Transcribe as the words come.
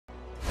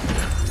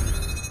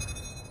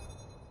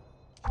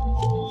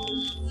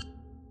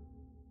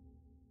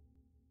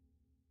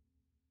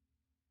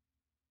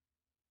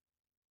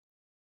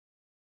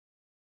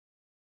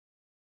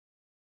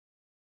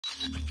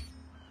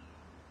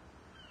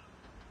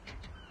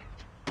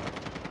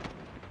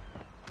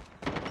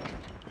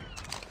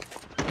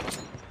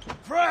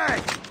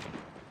Frag!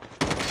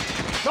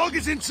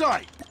 Target's in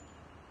sight!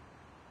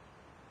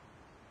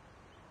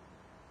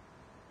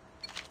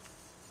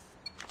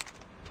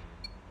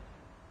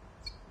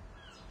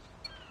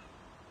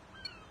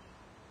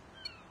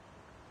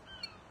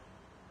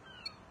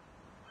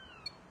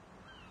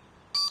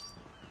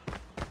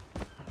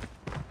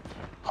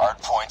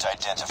 Hardpoint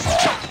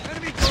identified.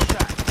 Enemy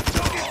contact!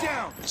 Target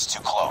down! It's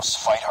too close.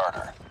 Fight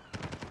harder.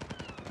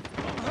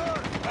 I'm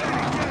hurt! Enemy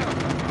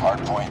down!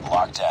 Hardpoint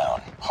locked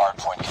down.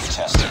 Hardpoint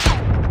contested.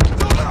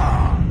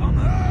 I'm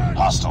hurt!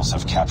 Hostiles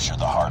have captured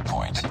the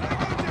hardpoint.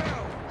 Tango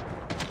down!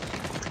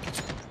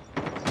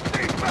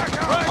 Need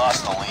backup!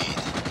 Lost the lead.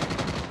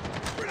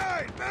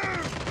 Grenade!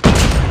 Move!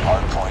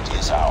 Hardpoint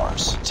is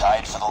ours.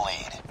 Tied for the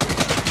lead.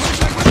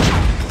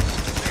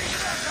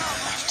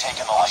 We've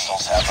taken the lead.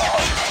 Hostiles have the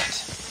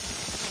hardpoint.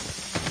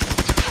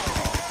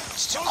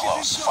 It's too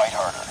close. Fight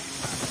harder.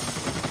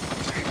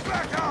 Need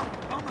backup!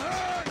 I'm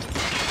hurt!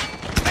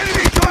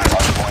 Enemy contact!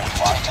 Hardpoint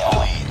locked in the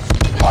lead.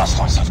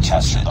 Hostiles have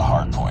captured the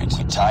hardpoint.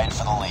 We tied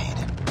for the lead.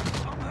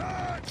 I'm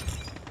hurt!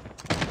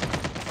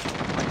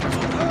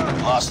 I'm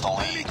hurt! Lost the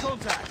Enemy lead.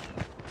 contact!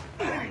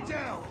 Enemy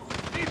down!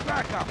 Need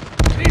backup!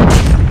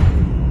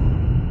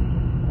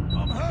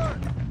 I'm hurt!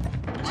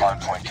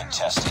 Hardpoint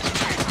contested.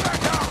 Need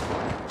backup!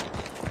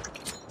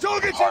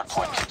 Target's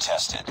Hardpoint inside!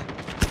 contested.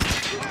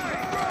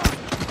 Grenade! Run!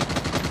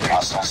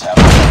 Hostiles have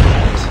the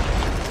hardpoint.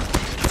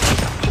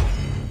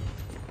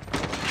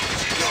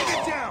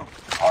 Target down!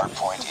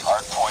 Hardpoint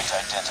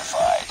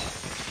identified.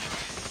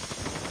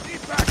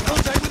 Need backup!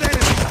 Contact with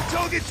enemy!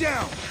 Target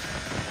down!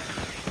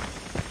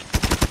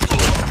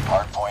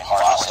 Hardpoint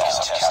hostiles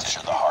have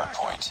captured the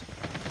hardpoint.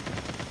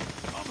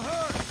 I'm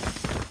hurt!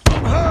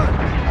 I'm hurt!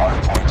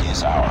 Hardpoint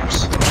is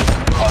ours.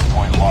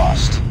 Hardpoint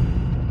lost.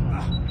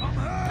 I'm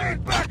hurt!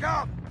 Need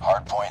backup!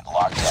 Hardpoint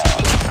locked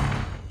down.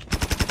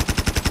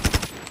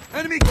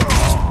 Enemy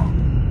contact!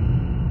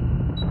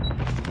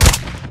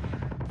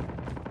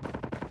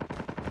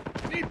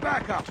 Need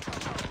backup!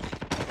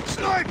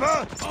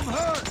 Sniper! I'm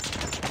hurt!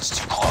 It's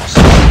too close.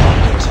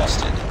 Hardpoint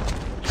contested.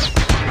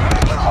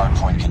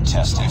 Hardpoint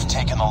contested. We've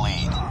taken the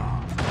lead.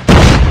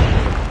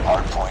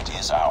 Hardpoint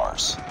is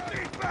ours.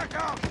 Need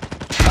backup!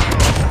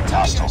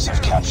 Hostiles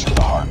have captured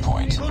the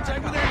hardpoint.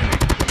 Contact with enemy!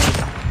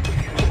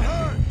 I'm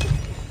hurt!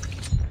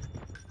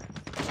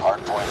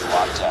 Hardpoint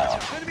locked down.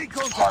 Enemy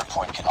contact!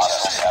 Hardpoint contested.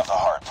 Hostiles have the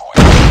hardpoint.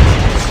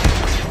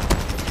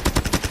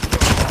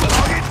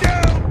 Target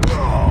down!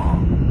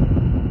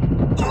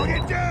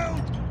 Target down!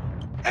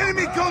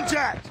 Enemy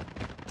contact!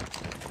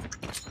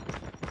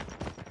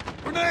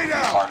 Grenade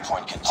out!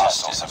 Hardpoint contested.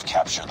 Hostiles have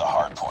captured the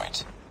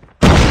hardpoint.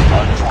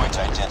 Hardpoint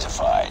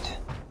identified.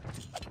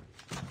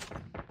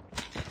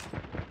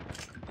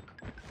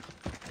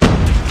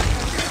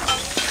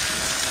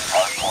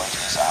 Hardpoint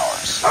is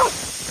ours.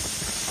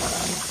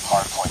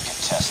 Hardpoint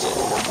contested.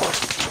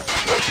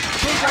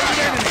 Contact with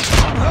enemy!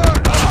 I'm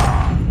hurt!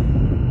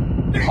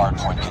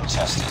 Hardpoint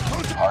contested.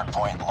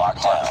 Hardpoint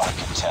locked down.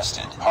 Hardpoint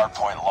contested.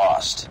 Hardpoint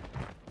lost.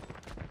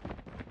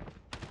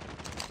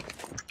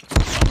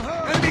 I'm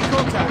hurt! Enemy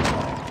contact!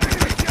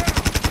 Enemy down!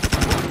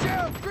 Watch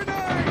out!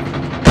 Grenade!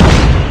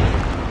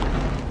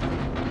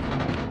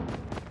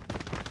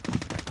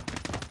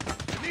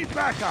 Need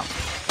backup!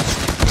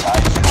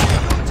 Tied for the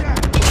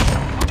Contact!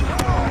 I'm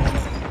hurt!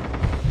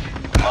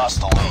 lead. Lost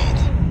the lead.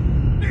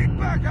 Need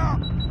backup!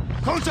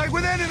 Contact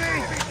with enemy!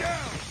 Enemy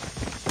down!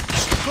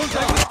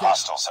 Contact with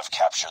Hostiles have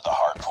captured the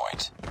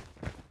hardpoint.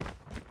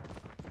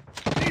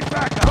 Need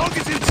backup!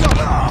 Target's inside!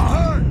 I'm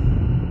hurt!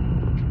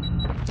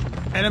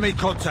 Enemy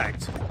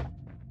contact!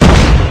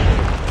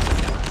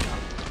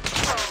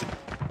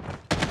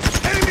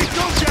 Enemy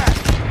contact!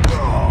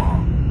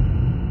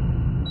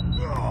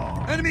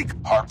 Enemy...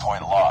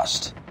 Hardpoint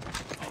lost.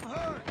 I'm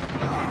hurt!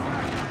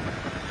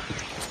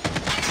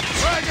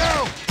 Frag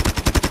out!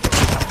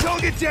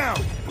 Target down!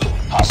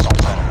 Hostile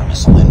Predator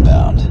missile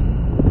inbound.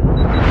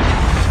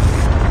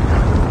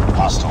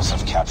 Hostiles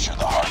have captured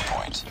the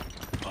hardpoint.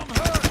 I'm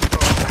hurt!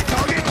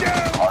 Target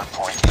down!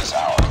 Hardpoint is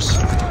ours.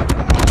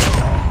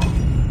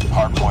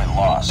 Hardpoint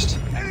lost.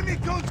 Enemy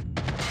contact!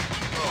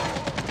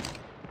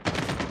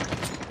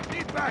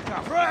 Need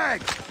backup!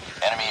 Frag!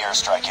 Enemy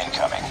airstrike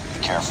incoming. Be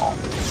careful.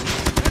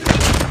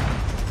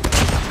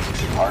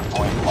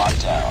 Hardpoint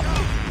locked down.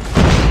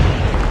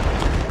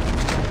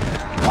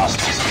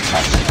 Hostiles have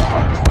captured the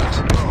hardpoint.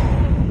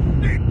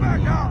 Need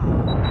backup!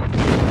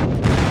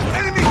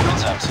 Enemy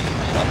Heads contact! up, team.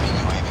 Enemy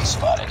UAV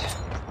spotted.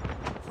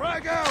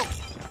 Frag out!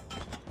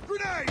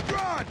 Grenade!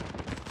 Run!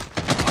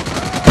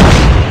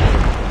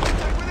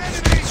 Contact with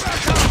enemy!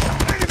 Backup!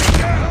 Enemy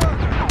down!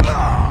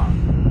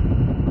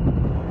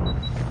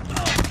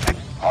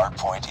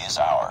 Hardpoint is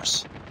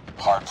ours.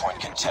 Hardpoint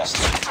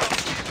contested.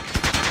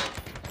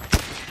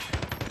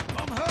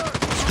 I'm hurt!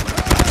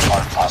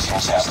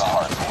 Hostiles have the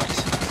hardpoint.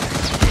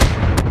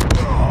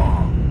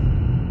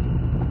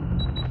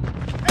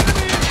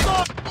 Enemy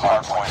inside!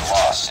 Hardpoint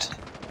lost.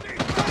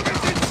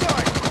 Target's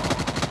inside!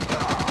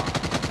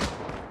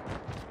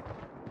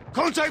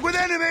 Contact with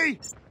enemy! Need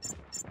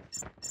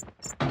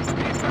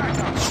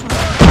backup! I'm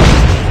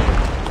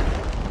hurt!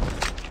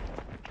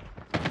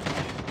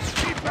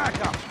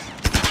 back up!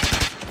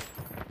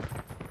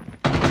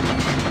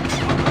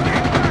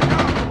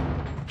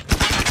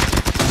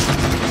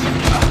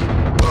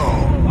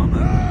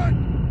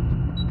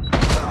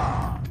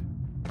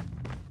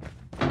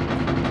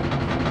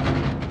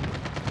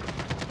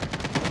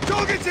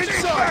 Target's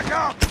inside! Back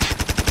up!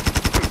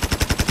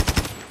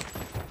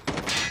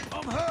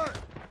 I'm hurt!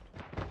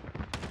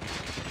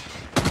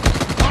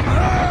 I'm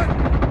hurt!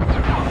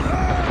 I'm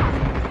hurt!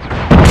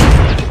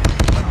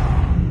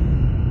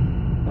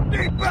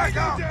 Need back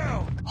up!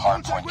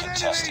 Hardpoint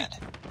contested.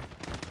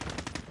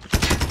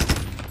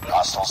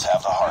 Hostiles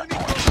have the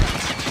hardpoint.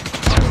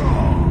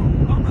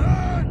 I'm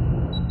hurt!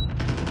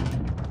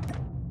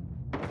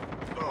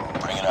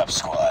 Bring it up,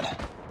 squad.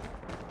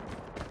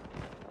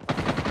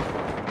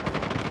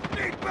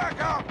 Need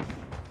back up!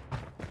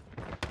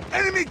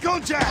 Enemy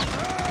contact!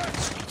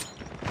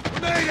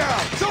 Grenade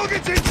out!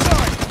 Target's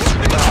inside!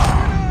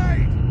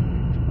 Grenade!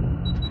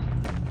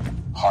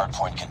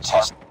 Hardpoint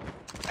contested.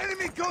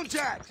 Enemy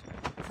contact!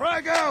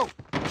 Frag out!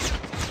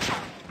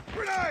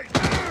 Grenade!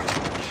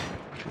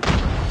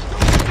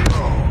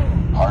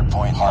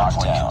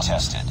 Hardpoint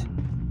contested.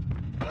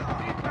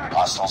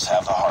 Hostiles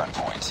have the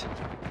hardpoint.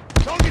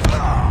 Target's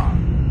down!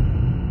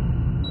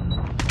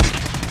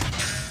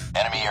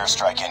 Enemy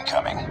airstrike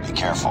incoming. Be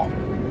careful.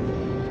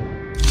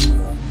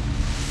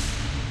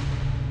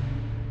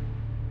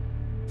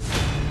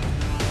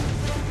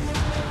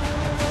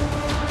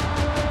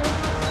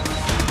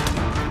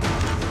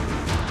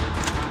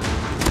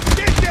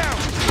 Get down!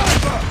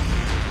 Sniper!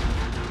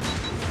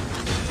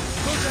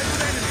 Contact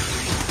with enemy!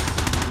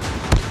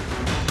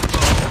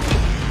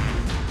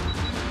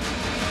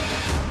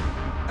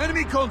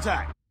 Enemy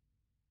contact!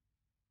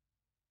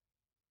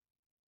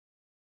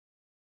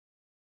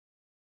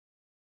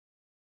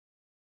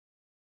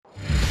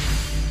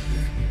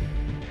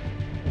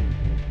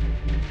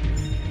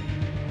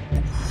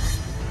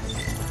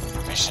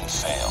 Mission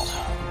failed.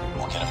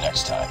 We'll get him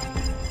next time.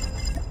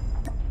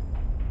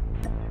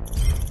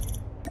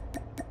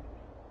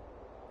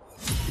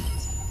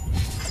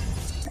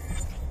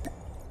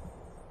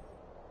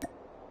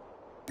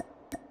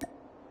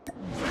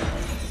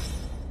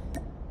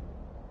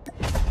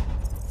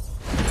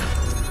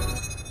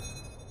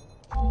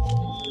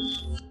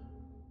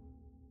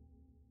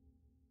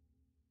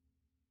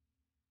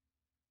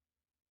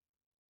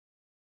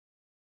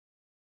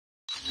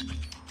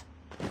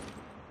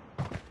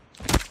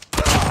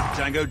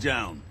 Tango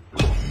down.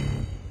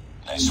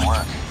 Nice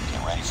work.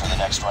 Get ready for the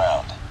next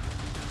round.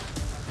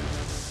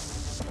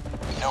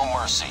 No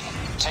mercy.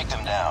 Take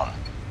them down.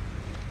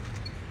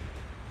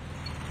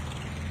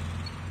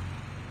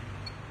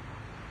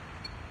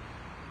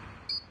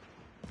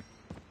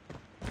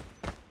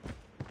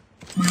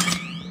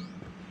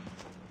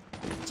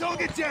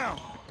 Target down!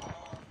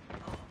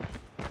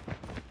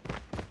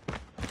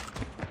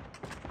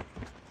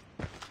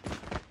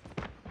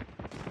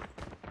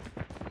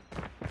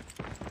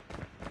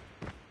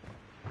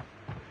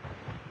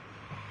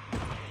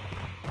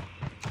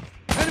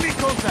 Enemy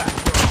contact!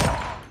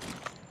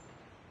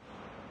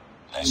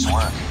 Nice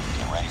work.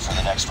 Get ready for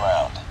the next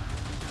round.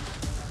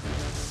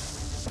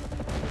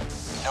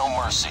 No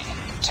mercy.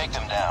 Take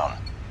them down.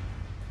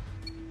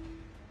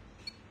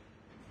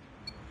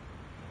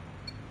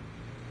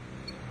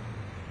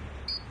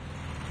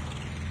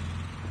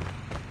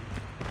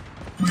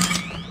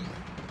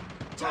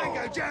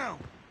 Tango down!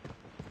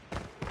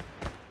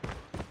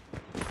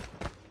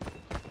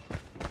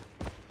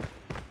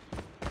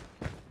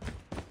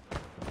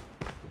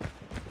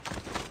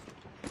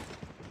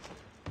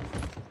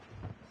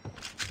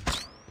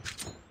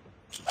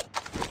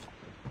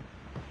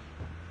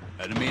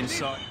 Enemy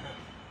inside.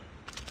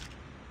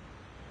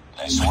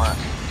 Nice work.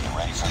 Get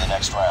ready for the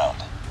next round.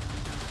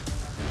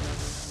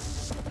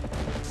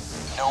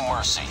 No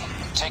mercy.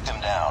 Take them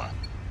down.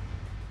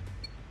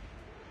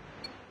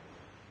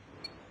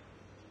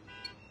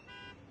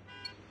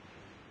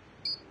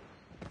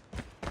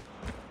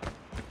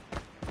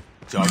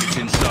 Target's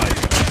inside.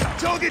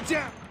 Target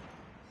down!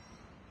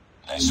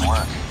 Nice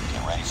work.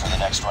 Get ready for the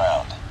next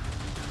round.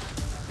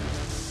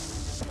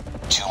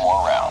 2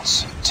 more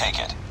rounds. Take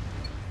it.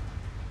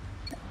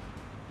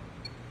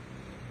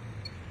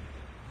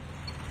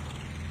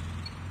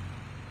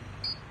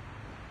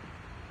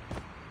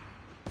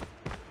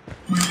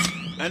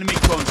 Enemy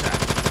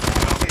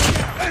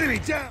contact! Enemy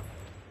down!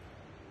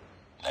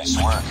 Nice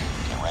work.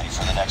 Get ready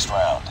for the next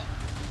round.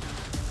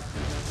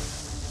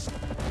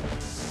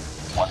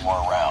 1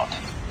 more round.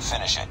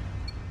 Finish it.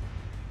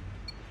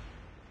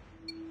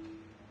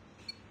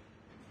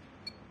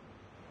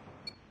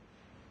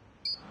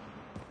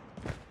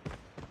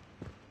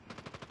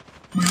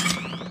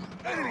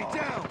 Enemy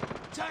down!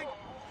 Tank!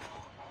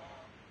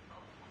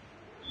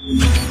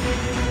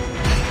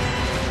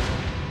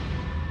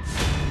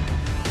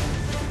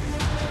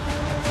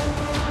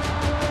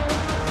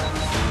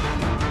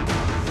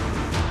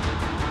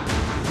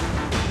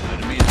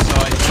 Enemy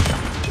inside.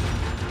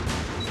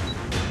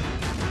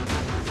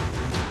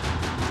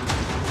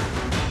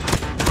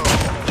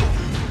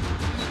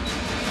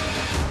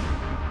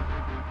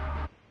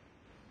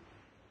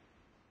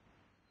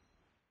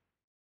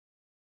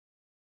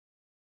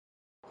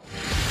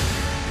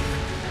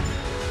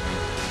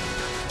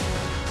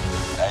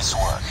 Nice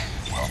work.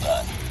 Well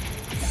done.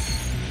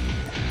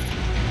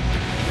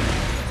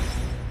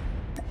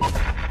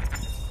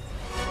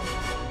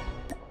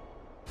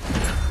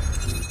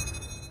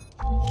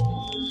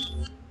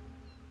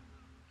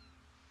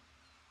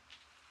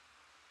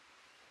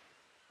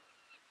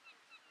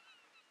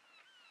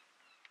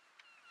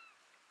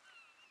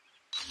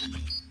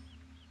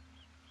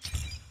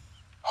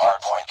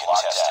 Hardpoint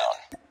contested.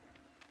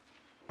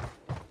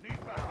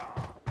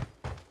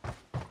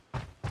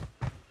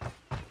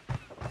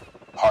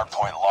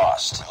 Hardpoint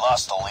lost. We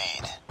lost the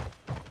lead.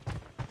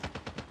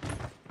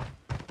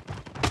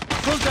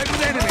 Contact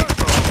with enemy!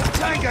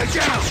 Tango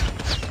down!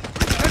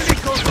 Enemy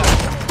contact!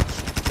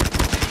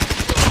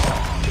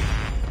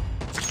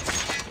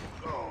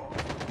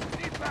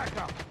 Need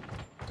backup!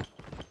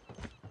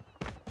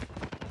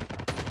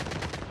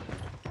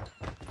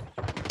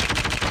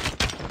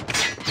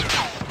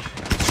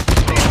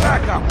 Need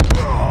backup!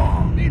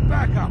 Need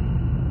backup!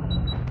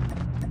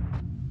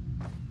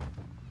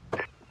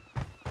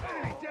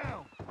 Enemy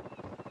down!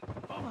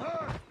 I'm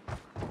hurt!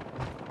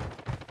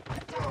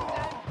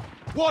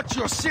 Watch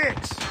your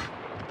six!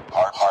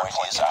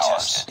 Hardpoint is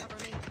ours.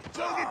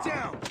 Target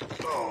down!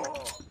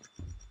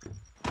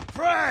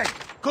 Frag!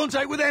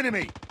 Contact with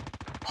enemy!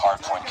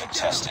 Hardpoint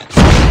contested.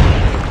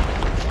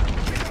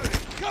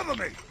 Cover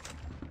me!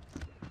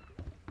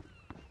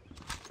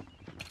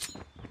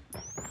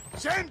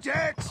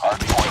 Semtex!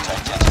 Hardpoint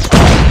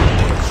identified.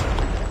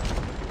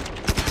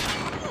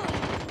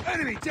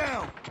 Enemy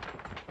down!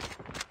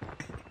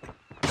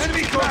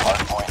 Enemy contact!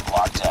 Hardpoint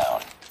locked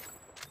down.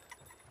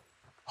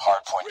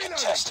 Hardpoint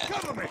contested.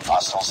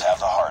 Hostiles have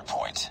the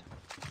hardpoint.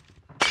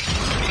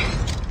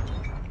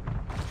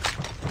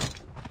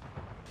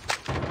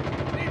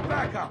 Need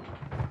backup!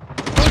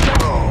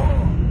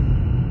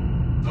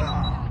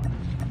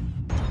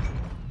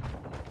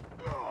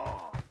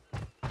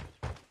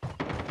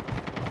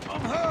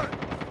 I'm hurt!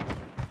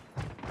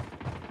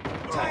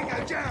 Tango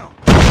down!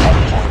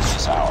 Hardpoint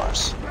is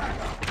ours.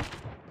 Backup!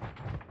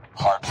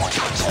 Hardpoint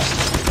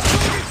contested.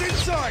 Target's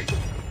inside!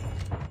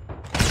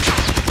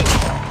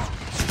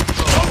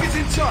 Target's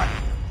inside!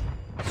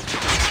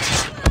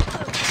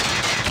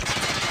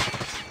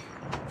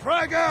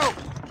 Frag out!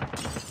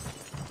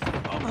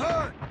 I'm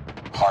hurt!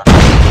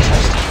 Hardpoint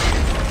contested.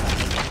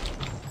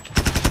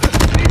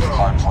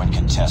 Hardpoint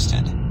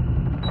contested.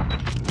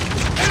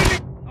 Enemy!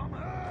 I'm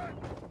hurt!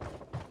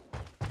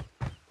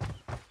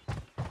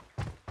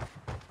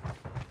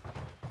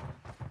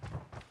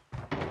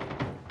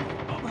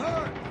 I'm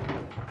hurt!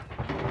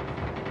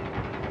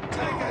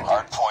 Tango!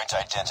 Hardpoint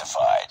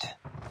identified.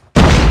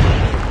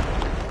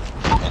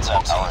 It's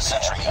up to our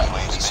sentry gun.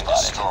 Wave's been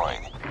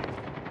destroyed.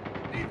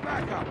 Need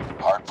backup!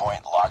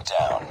 Hardpoint locked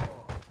down.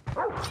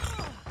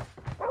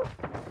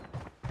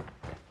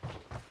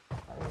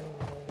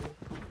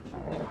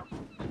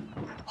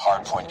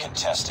 Hardpoint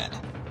contested.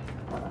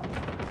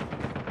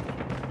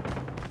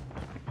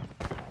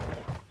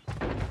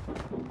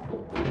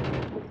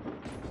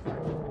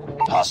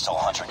 Hostile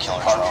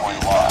hunter-killer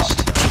hardpoint lost.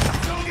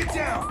 Target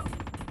down!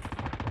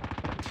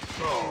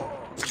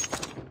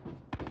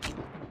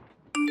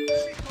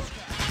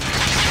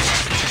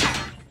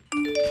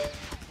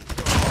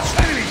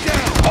 Enemy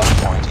down!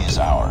 Hardpoint is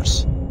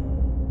ours.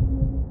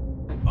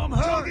 I'm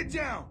hurt! Target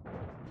down!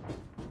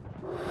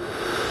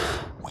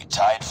 We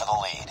tied for the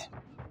lead.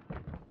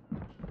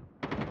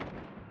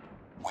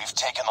 We've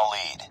taken the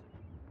lead.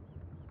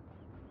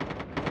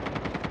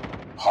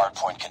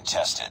 Hardpoint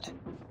contested.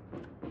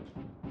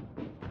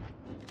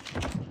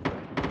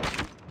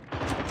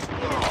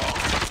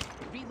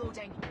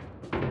 Reloading.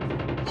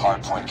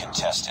 Hardpoint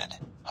contested.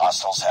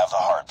 Hostiles have the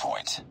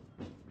hardpoint.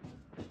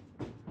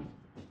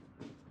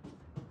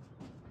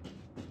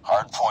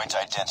 Hardpoint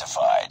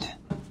identified.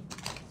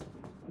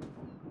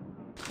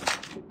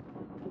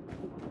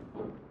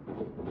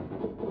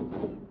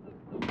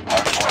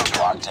 Hardpoint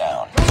locked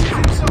down.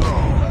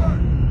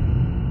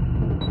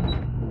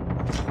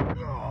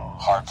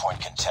 Hardpoint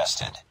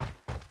contested.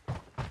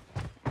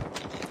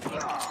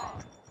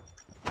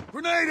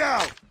 Grenade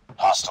out!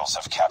 Hostiles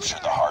have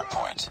captured the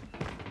hardpoint.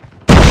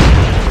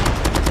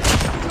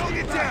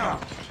 Target down!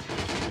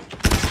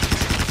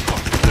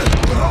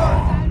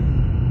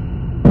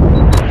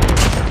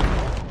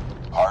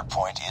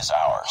 Hardpoint is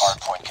ours.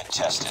 Hardpoint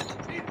contested.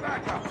 Need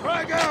backup!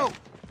 Frag out!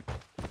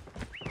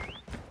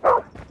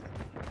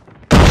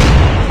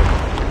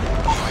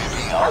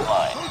 UAV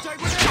online.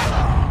 Contact with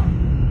enemy!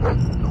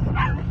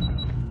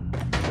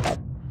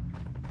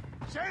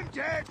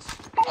 Semtex!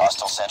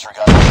 Hostile sentry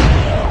gun ready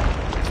to go.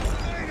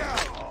 Grenade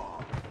out!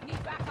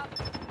 Need backup.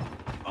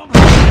 I'm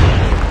hurt!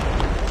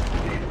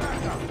 Need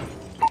backup!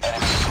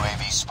 Enemy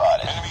UAV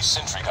spotted. Enemy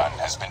sentry gun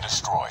has been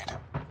destroyed.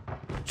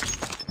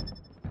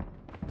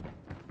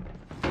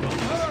 I'm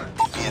hurt!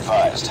 Be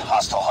advised,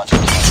 hostile hunter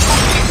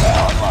killer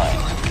online.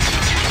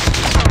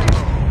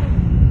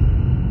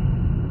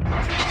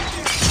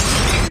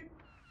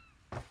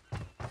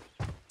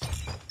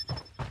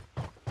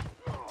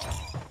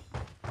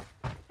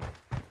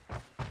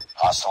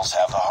 Hostiles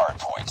have the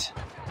hardpoint.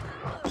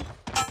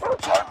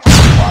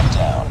 Hardpoint locked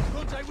down.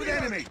 Contact with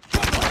enemy!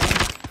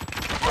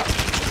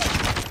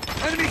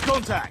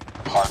 contact!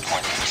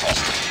 Hardpoint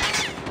contested.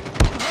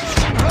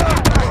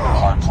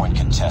 Hardpoint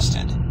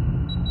contested.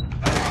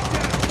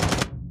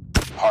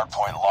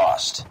 Hardpoint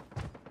lost.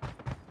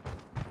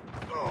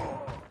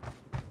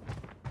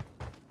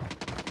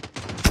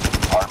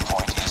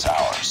 Hardpoint is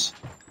ours.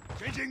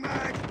 Changing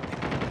mag!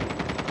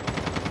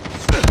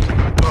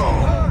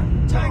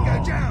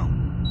 Tango down!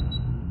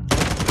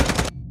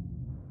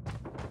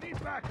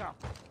 Need backup!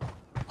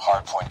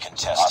 Hardpoint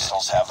contested.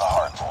 Hostiles have the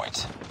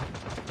hardpoint.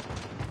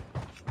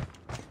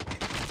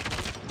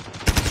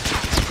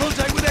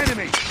 Contact with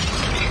enemy!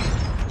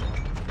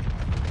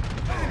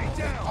 Enemy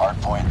down!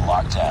 Hardpoint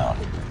locked down.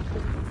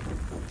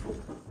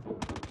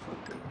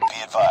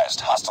 Be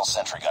advised, hostile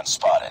sentry gun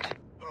spotted.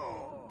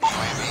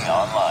 UAV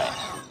online.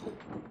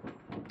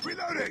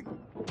 Reloading!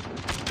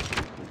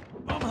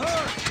 I'm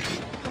hurt!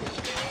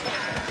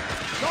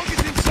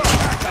 Target's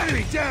inside!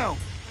 Enemy down!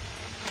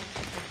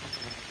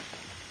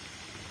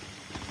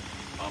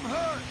 I'm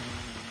hurt!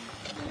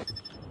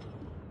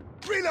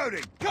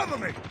 Reloading! Cover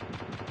me!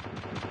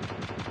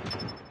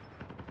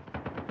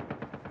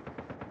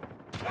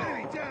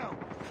 Enemy down!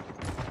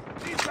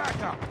 Need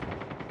backup!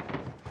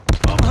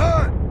 I'm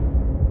hurt!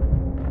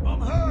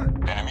 I'm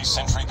hurt! Enemy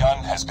sentry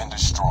gun has been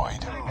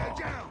destroyed. Tango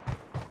down!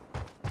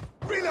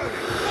 Reloading!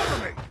 Cover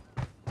me!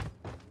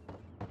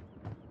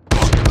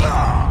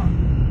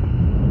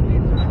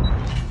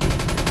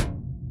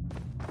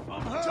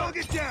 I'm hurt!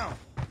 Target down!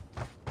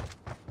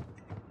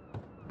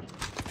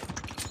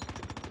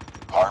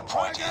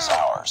 Hardpoint is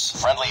ours.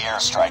 Friendly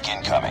airstrike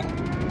incoming.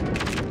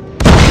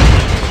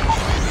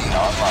 UAV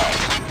online.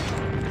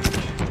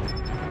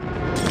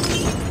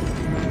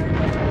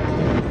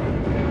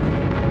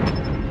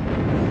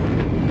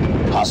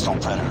 Hostile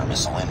Predator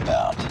missile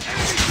inbound.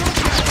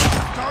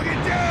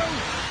 Target down!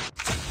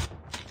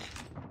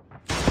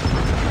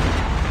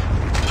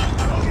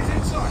 Target's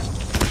inside!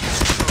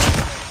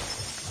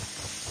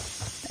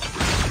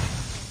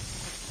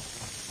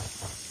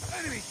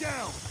 Enemy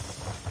down!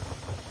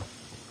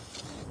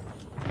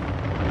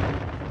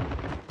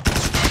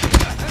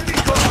 Enemy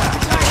contact!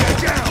 Tango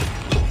down!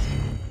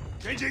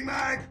 Changing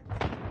mag!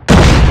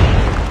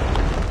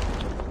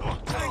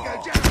 Tango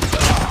down!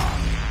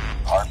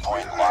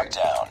 Hardpoint locked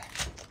down.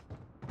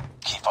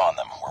 Keep on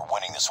them. We're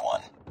winning this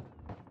one.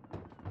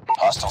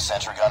 Hostile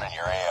sentry gun in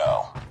your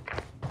AO.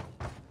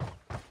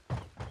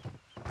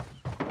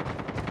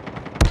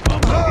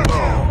 Target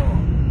down!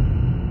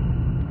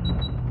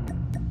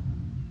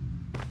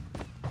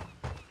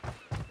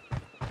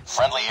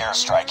 Friendly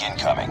airstrike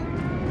incoming.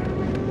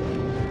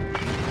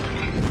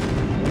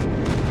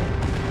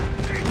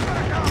 Take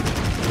back up!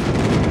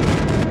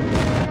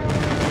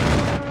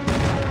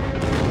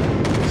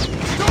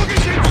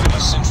 Target's in! The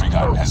sentry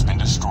gun has been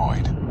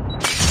destroyed.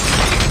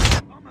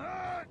 I'm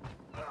hurt!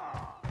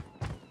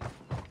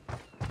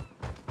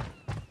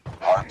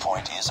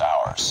 Hardpoint is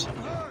ours. I'm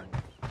hurt!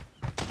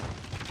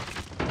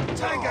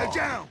 Tango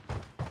down!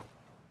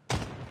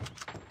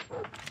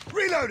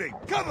 Reloading!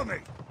 Cover me!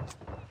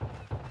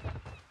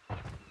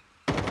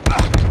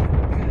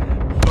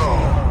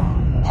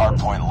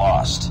 Hardpoint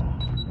lost.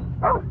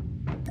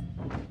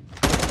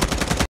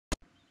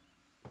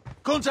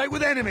 Contact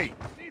with enemy!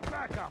 Need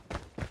backup!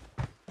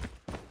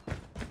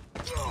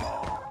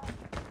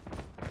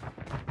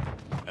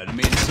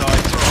 Enemy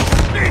inside.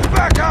 Need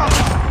backup!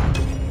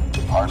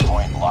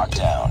 Hardpoint locked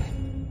down.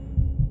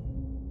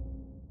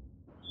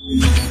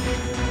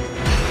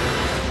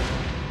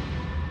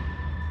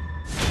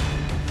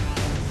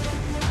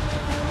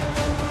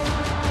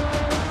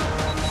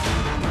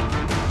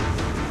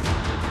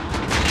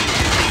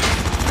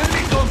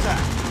 Enemy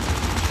contact!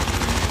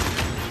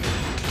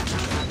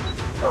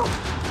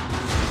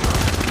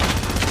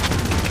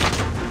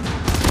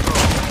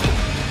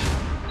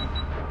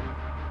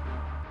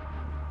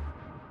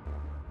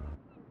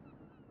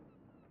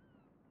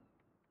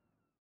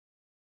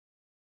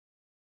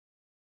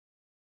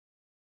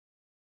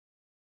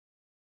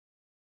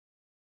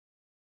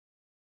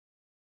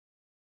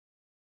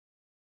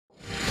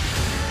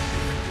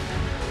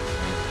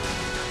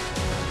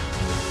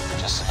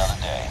 Just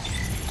another day.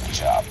 Good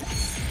job.